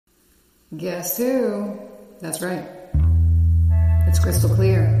Guess who? That's right. It's crystal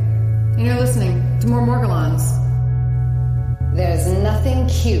clear. And you're listening to more Morgellons. There's nothing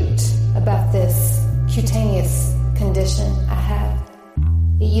cute about this cutaneous condition I have.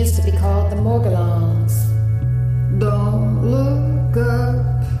 It used to be called the Morgellons. Don't look up.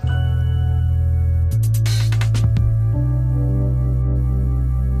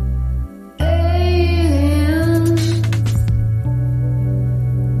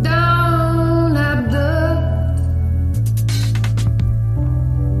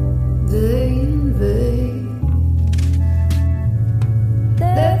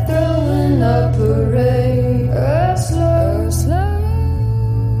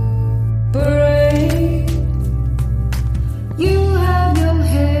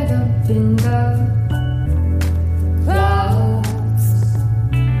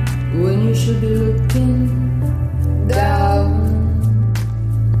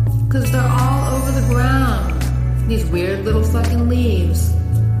 These weird little fucking leaves.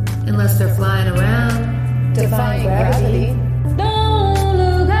 Unless they're flying around. Defying gravity. Don't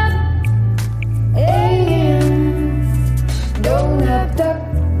look up. Aliens. Don't act up.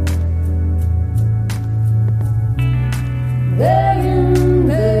 They're in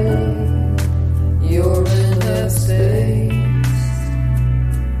there. You're in their space.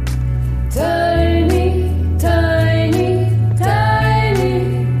 Tiny, tiny,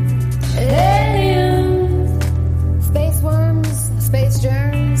 tiny aliens. Space worms, space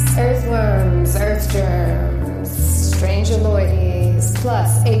germs, Earthworms, earth germs, strangeoloides,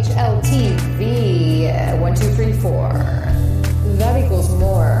 plus HLTV 1, 2, 3, 4. that equals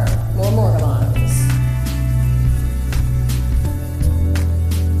more Morgellons.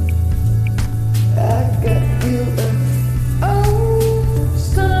 I got you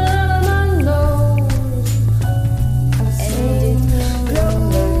sun on my nose. I've seen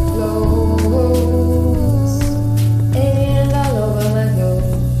clothes and all over my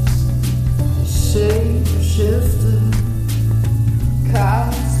nose. Shape shifter,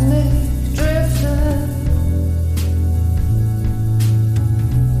 cosmic drifter.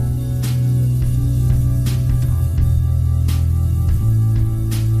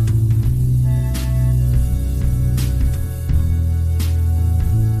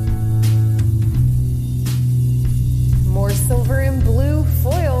 Silver and blue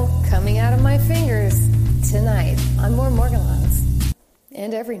foil coming out of my fingers tonight on More Morgellons.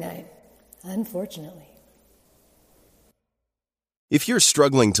 And every night, unfortunately. If you're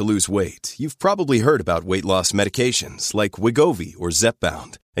struggling to lose weight, you've probably heard about weight loss medications like Wegovy or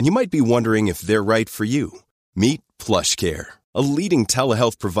Zepbound, and you might be wondering if they're right for you. Meet PlushCare, a leading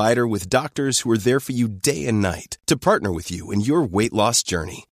telehealth provider with doctors who are there for you day and night to partner with you in your weight loss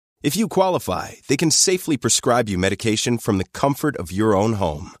journey. If you qualify, they can safely prescribe you medication from the comfort of your own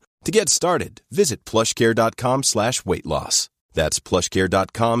home. To get started, visit plushcare.com/weightloss. That's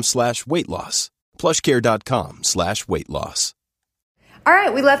plushcare.com/weightloss. plushcare.com/weightloss. All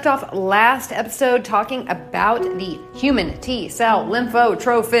right, we left off last episode talking about the human T-cell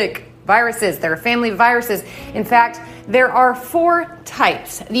lymphotrophic viruses. They're a family of viruses. In fact, there are 4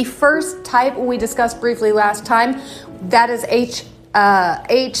 types. The first type we discussed briefly last time, that is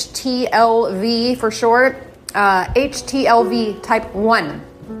HTLV for short, HTLV type 1.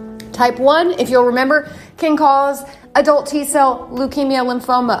 Type 1, if you'll remember, can cause adult T-cell leukemia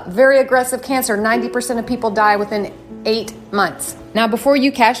lymphoma, very aggressive cancer. 90% of people die within 8 months. Now, before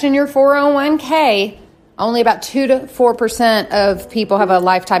you cash in your 401k, only about 2 to 4% of people have a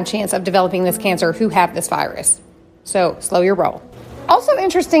lifetime chance of developing this cancer who have this virus. So slow your roll. Also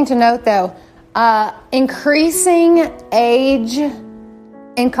interesting to note, though, increasing age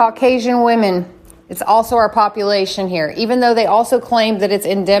in Caucasian women. It's also our population here, even though they also claim that it's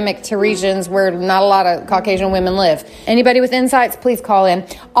endemic to regions where not a lot of Caucasian women live. Anybody with insights, please call in.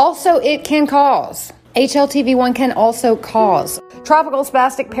 Also, it can cause, HLTV1 can also cause tropical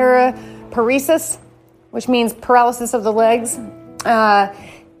spastic paraparesis, which means paralysis of the legs.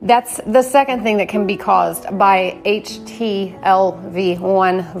 That's the second thing that can be caused by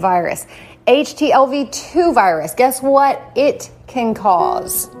HTLV1 virus. HTLV2 virus, guess what it can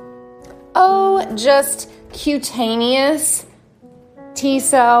cause? Oh, just cutaneous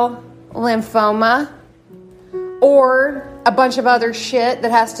T-cell lymphoma or a bunch of other shit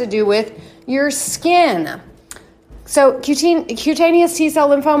that has to do with your skin. So cutaneous T-cell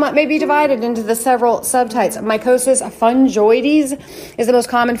lymphoma may be divided into the several subtypes. Mycosis fungoides is the most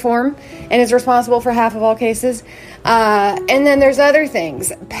common form and is responsible for half of all cases. And then there's other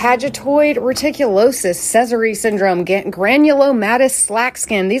things. Pagetoid reticulosis, Sézary syndrome, granulomatous slack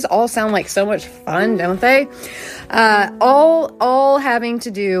skin. These all sound like so much fun, don't they? All having to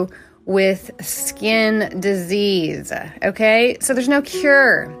do with skin disease. Okay? So there's no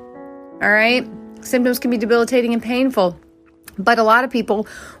cure. All right? Symptoms can be debilitating and painful. But a lot of people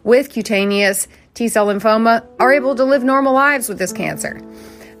with cutaneous T-cell lymphoma are able to live normal lives with this cancer.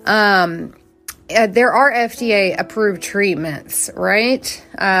 There are FDA-approved treatments, right?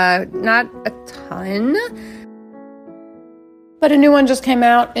 Not a ton. But a new one just came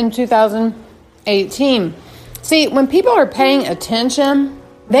out in 2018. See, when people are paying attention,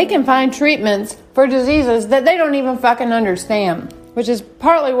 they can find treatments for diseases that they don't even fucking understand, which is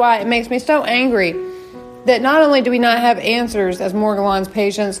partly why it makes me so angry that not only do we not have answers as Morgellons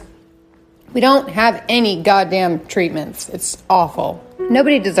patients, we don't have any goddamn treatments. It's awful.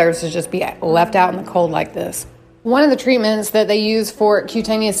 Nobody deserves to just be left out in the cold like this. One of the treatments that they use for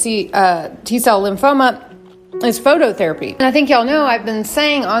cutaneous T-cell lymphoma is phototherapy. And I think y'all know I've been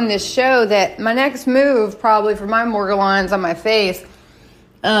saying on this show that my next move probably for my Morgellons on my face,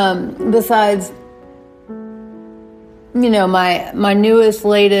 besides, my newest,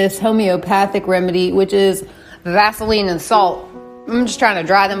 latest homeopathic remedy, which is Vaseline and salt. I'm just trying to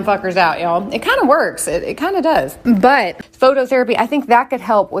dry them fuckers out, y'all. It kind of works. It kind of does. But phototherapy, I think that could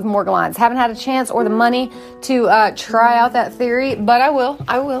help with Morgellons. Haven't had a chance or the money to try out that theory, but I will.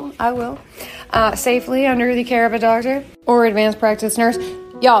 Safely under the care of a doctor or advanced practice nurse.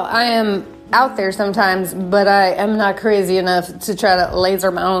 Y'all, I am out there sometimes, but I am not crazy enough to try to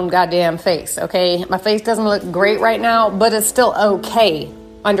laser my own goddamn face, okay? My face doesn't look great right now, but it's still okay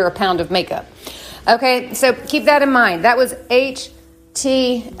under a pound of makeup. Okay, so keep that in mind. That was HTLV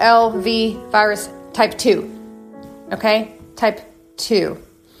virus type 2. Okay, type 2.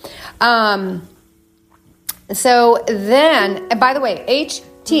 So then, and by the way,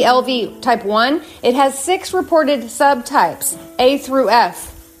 HTLV type 1, it has 6 reported subtypes, A through F.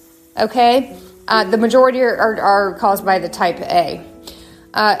 Okay, the majority are caused by the type A.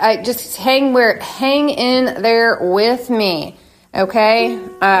 I just hang in there with me. Okay,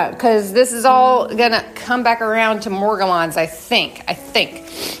 because this is all gonna come back around to Morgellons, I think.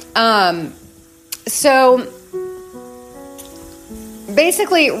 So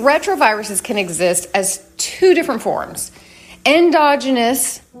basically, retroviruses can exist as 2 different forms: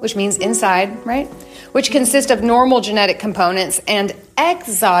 endogenous, which means inside, right? Which consist of normal genetic components, and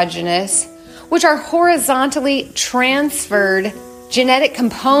exogenous, which are horizontally transferred genetic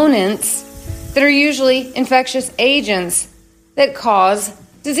components that are usually infectious agents that cause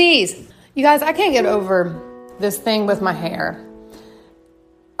disease. You guys, I can't get over this thing with my hair.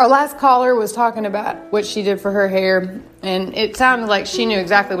 Our last caller was talking about what she did for her hair, and it sounded like she knew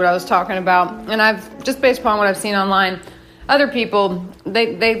exactly what I was talking about. And I've, just based upon what I've seen online, other people,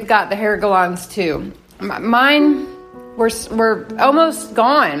 they've got the hair galons too. Mine were almost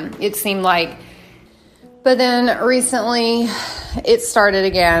gone, it seemed like. But then recently, it started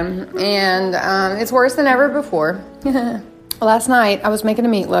again, and it's worse than ever before. Last night, I was making a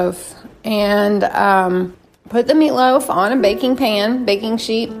meatloaf, and put the meatloaf on a baking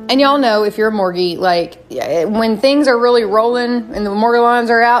sheet. And y'all know, if you're a Morgie, like, when things are really rolling and the Morgellons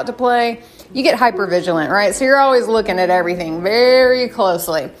are out to play, you get hyper-vigilant, right? So you're always looking at everything very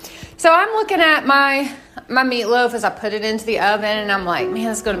closely. So I'm looking at my meatloaf as I put it into the oven, and I'm like,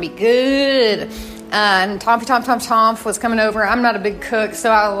 man, it's going to be good. And Tomp was coming over. I'm not a big cook, so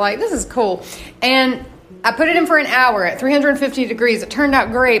I was like, this is cool. And I put it in for an hour at 350 degrees. It turned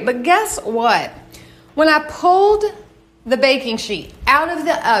out great. But guess what? When I pulled the baking sheet out of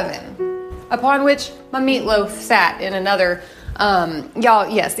the oven, upon which my meatloaf sat in another, y'all,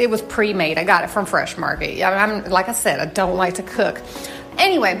 yes, it was pre-made. I got it from Fresh Market. I'm, like I said, I don't like to cook.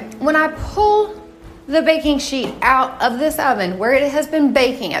 Anyway, when I pull the baking sheet out of this oven where it has been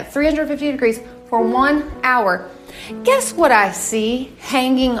baking at 350 degrees for 1 hour, guess what I see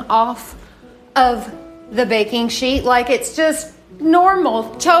hanging off of the baking sheet? Like, it's just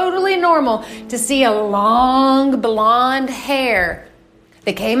normal, totally normal to see a long blonde hair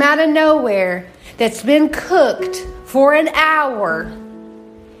that came out of nowhere that's been cooked for an hour,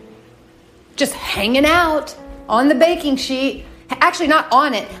 just hanging out on the baking sheet. Actually, not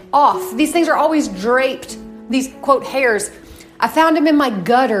on it, off. These things are always draped, these, quote, hairs. I found them in my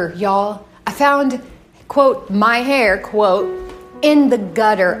gutter, y'all. I found, quote, my hair, quote, in the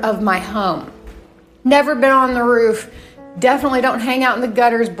gutter of my home. Never been on the roof. Definitely don't hang out in the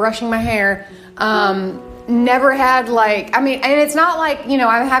gutters brushing my hair. Never had, like, I mean, and it's not like,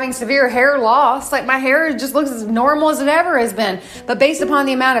 I'm having severe hair loss. Like, my hair just looks as normal as it ever has been. But based upon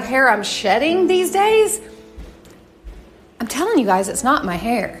the amount of hair I'm shedding these days, I'm telling you guys, it's not my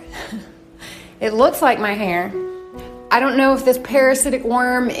hair. It looks like my hair. I don't know if this parasitic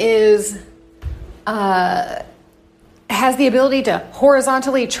worm is has has the ability to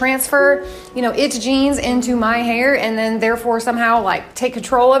horizontally transfer, its genes into my hair and then therefore somehow like take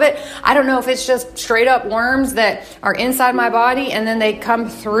control of it. I don't know if it's just straight up worms that are inside my body and then they come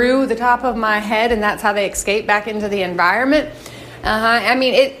through the top of my head and that's how they escape back into the environment. I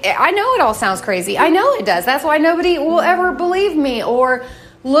mean, I know it all sounds crazy. I know it does. That's why nobody will ever believe me or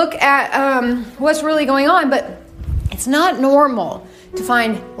look at what's really going on. But it's not normal to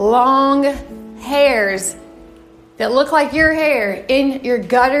find long hairs that look like your hair in your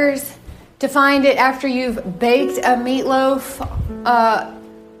gutters, to find it after you've baked a meatloaf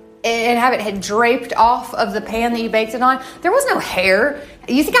and have it had draped off of the pan that you baked it on. There was no hair.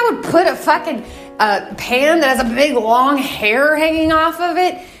 You think I would put a fucking pan that has a big long hair hanging off of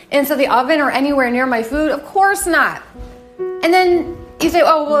it into the oven or anywhere near my food? Of course not. And then you say,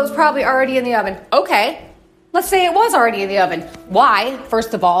 oh, well, it's probably already in the oven. Okay. Let's say it was already in the oven. Why,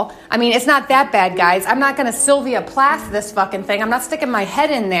 first of all? I mean, it's not that bad, guys. I'm not going to Sylvia Plath this fucking thing. I'm not sticking my head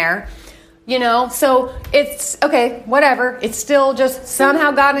in there, So it's, okay, whatever. It's still just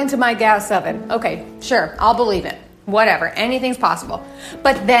somehow got into my gas oven. Okay, sure, I'll believe it. Whatever, anything's possible.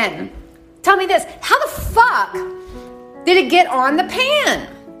 But then, tell me this. How the fuck did it get on the pan?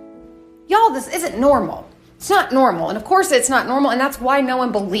 Y'all, this isn't normal. It's not normal. And of course it's not normal, and that's why no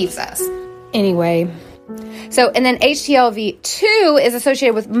one believes us. Anyway... and then HTLV2 is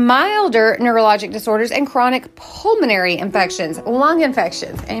associated with milder neurologic disorders and chronic pulmonary infections, lung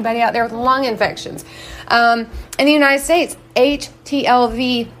infections. Anybody out there with lung infections? In the United States,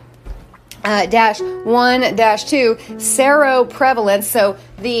 HTLV -1-2 seroprevalence. So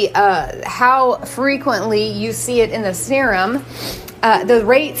the how frequently you see it in the serum. The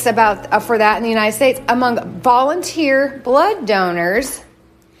rates for that in the United States among volunteer blood donors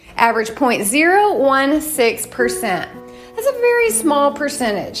average 0.016%. That's a very small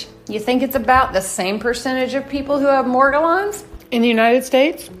percentage. You think it's about the same percentage of people who have Morgellons in the United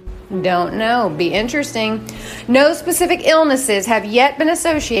States? Don't know. Be interesting. No specific illnesses have yet been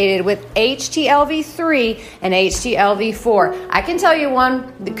associated with HTLV3 and HTLV4. I can tell you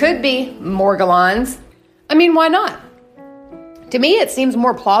one that could be Morgellons. I mean, why not? To me, it seems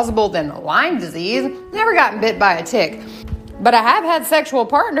more plausible than Lyme disease. Never gotten bit by a tick. But I have had sexual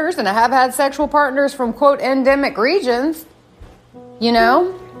partners, and I have had sexual partners from, quote, endemic regions.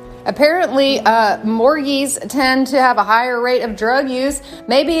 Apparently, Morgies tend to have a higher rate of drug use.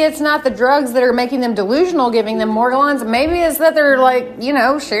 Maybe it's not the drugs that are making them delusional, giving them Morgellons. Maybe it's that they're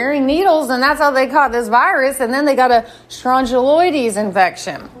sharing needles, and that's how they caught this virus, and then they got a strongyloides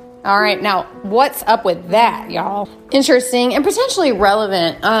infection. All right, now, what's up with that, y'all? Interesting and potentially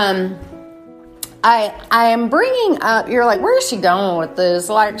relevant. I am bringing up, you're like, where is she going with this?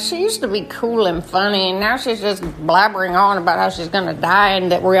 Like, she used to be cool and funny, and now she's just blabbering on about how she's going to die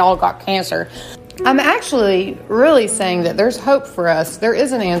and that we all got cancer. I'm actually really saying that there's hope for us. There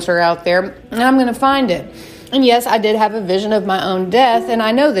is an answer out there, and I'm going to find it. And yes, I did have a vision of my own death, and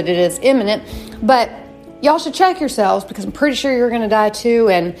I know that it is imminent, but y'all should check yourselves because I'm pretty sure you're going to die too,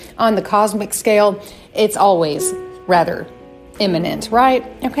 and on the cosmic scale, it's always rather imminent, right?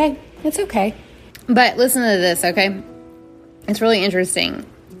 Okay, it's okay. But listen to this, okay? It's really interesting.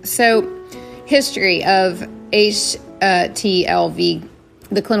 So, history of HTLV,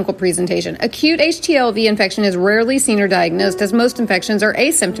 the clinical presentation. Acute HTLV infection is rarely seen or diagnosed, as most infections are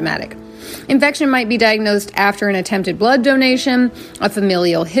asymptomatic. Infection might be diagnosed after an attempted blood donation, a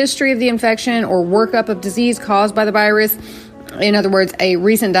familial history of the infection, or workup of disease caused by the virus. In other words, a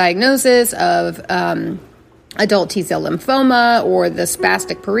recent diagnosis of adult T-cell lymphoma or the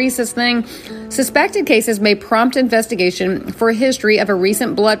spastic paresis thing. Suspected cases may prompt investigation for a history of a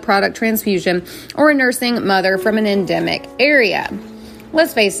recent blood product transfusion or a nursing mother from an endemic area.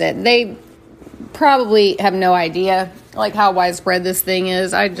 Let's face it, they probably have no idea how widespread this thing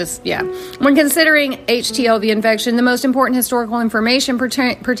is. When considering HTLV infection, the most important historical information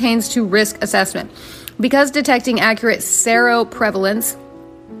pertains to risk assessment. Because detecting accurate seroprevalence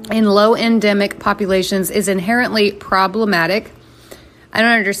in low endemic populations is inherently problematic. I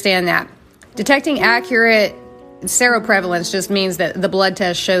don't understand that. Detecting accurate seroprevalence just means that the blood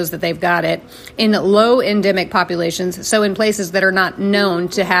test shows that they've got it in low endemic populations. So in places that are not known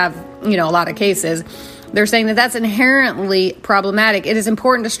to have, a lot of cases, they're saying that that's inherently problematic. It is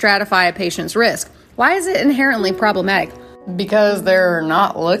important to stratify a patient's risk. Why is it inherently problematic? Because they're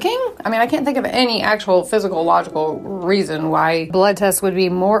not looking? I mean, I can't think of any actual physiological reason why blood tests would be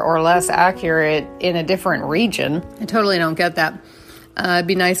more or less accurate in a different region. I totally don't get that. It'd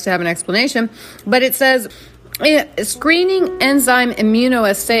be nice to have an explanation. But it says, screening enzyme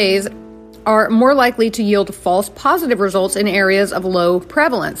immunoassays are more likely to yield false positive results in areas of low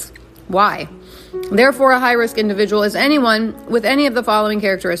prevalence. Why? Therefore, a high-risk individual is anyone with any of the following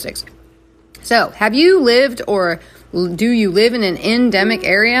characteristics. So, have you lived or do you live in an endemic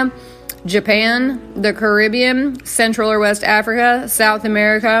area? Japan, the Caribbean, Central or West Africa, South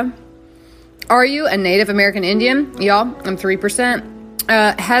America? Are you a Native American Indian? Y'all, I'm 3%.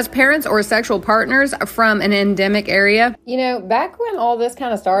 Has parents or sexual partners from an endemic area? You know, back when all this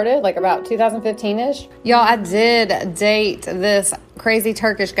kind of started, like about 2015-ish. Y'all, I did date this crazy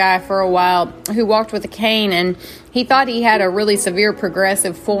Turkish guy for a while who walked with a cane, and he thought he had a really severe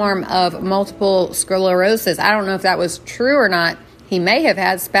progressive form of multiple sclerosis. I don't know if that was true or not. He may have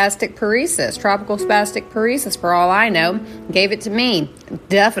had spastic paresis, tropical spastic paresis for all I know. Gave it to me.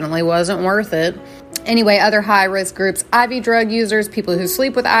 Definitely wasn't worth it. Anyway, other high-risk groups, IV drug users, people who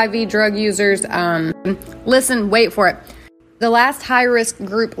sleep with IV drug users. Listen, wait for it. The last high-risk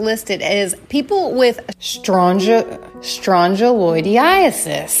group listed is people with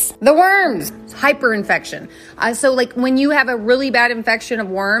strongyloidiasis. The worms, hyperinfection. So like when you have a really bad infection of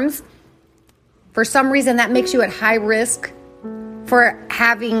worms, for some reason that makes you at high risk for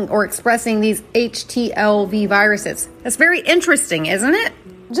having or expressing these HTLV viruses. That's very interesting, isn't it?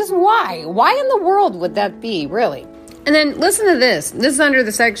 Just why? Why in the world would that be, really? And then listen to this. This is under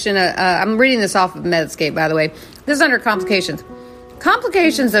the section, I'm reading this off of Medscape, by the way. This is under complications.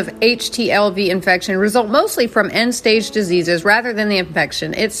 Complications of HTLV infection result mostly from end-stage diseases rather than the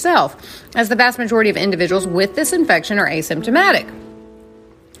infection itself, as the vast majority of individuals with this infection are asymptomatic.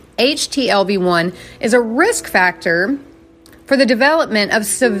 HTLV1 is a risk factor for the development of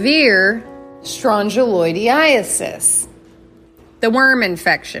severe strongyloidiasis, the worm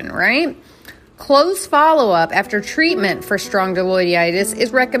infection, right? Close follow-up after treatment for strongyloiditis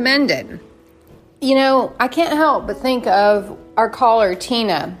is recommended. You know, I can't help but think of our caller,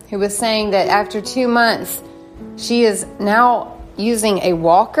 Tina, who was saying that after 2 months, she is now using a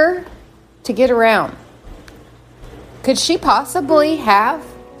walker to get around. Could she possibly have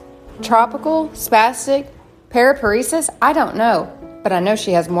tropical spastic paraparesis? I don't know, but I know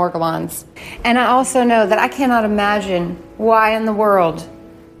she has Morgellons. And I also know that I cannot imagine why in the world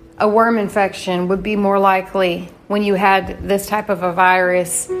a worm infection would be more likely when you had this type of a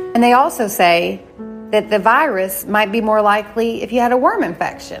virus. And they also say that the virus might be more likely if you had a worm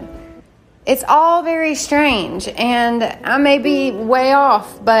infection. It's all very strange, and I may be way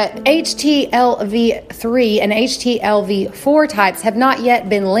off, but HTLV3 and HTLV4 types have not yet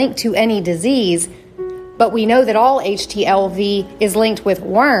been linked to any disease, but we know that all HTLV is linked with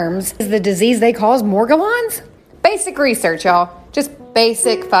worms. Is the disease they cause Morgellons? Basic research, y'all. Just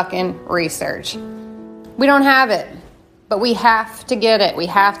basic fucking research. We don't have it, but we have to get it. We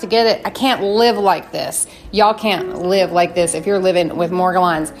have to get it. I can't live like this. Y'all can't live like this if you're living with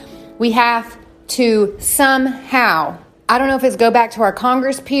Morgellons. We have to somehow, I don't know if it's go back to our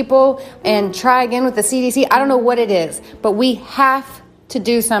Congress people and try again with the CDC. I don't know what it is, but we have to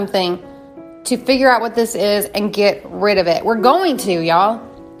do something to figure out what this is and get rid of it. We're going to, y'all.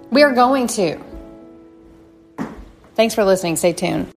 We are going to. Thanks for listening. Stay tuned.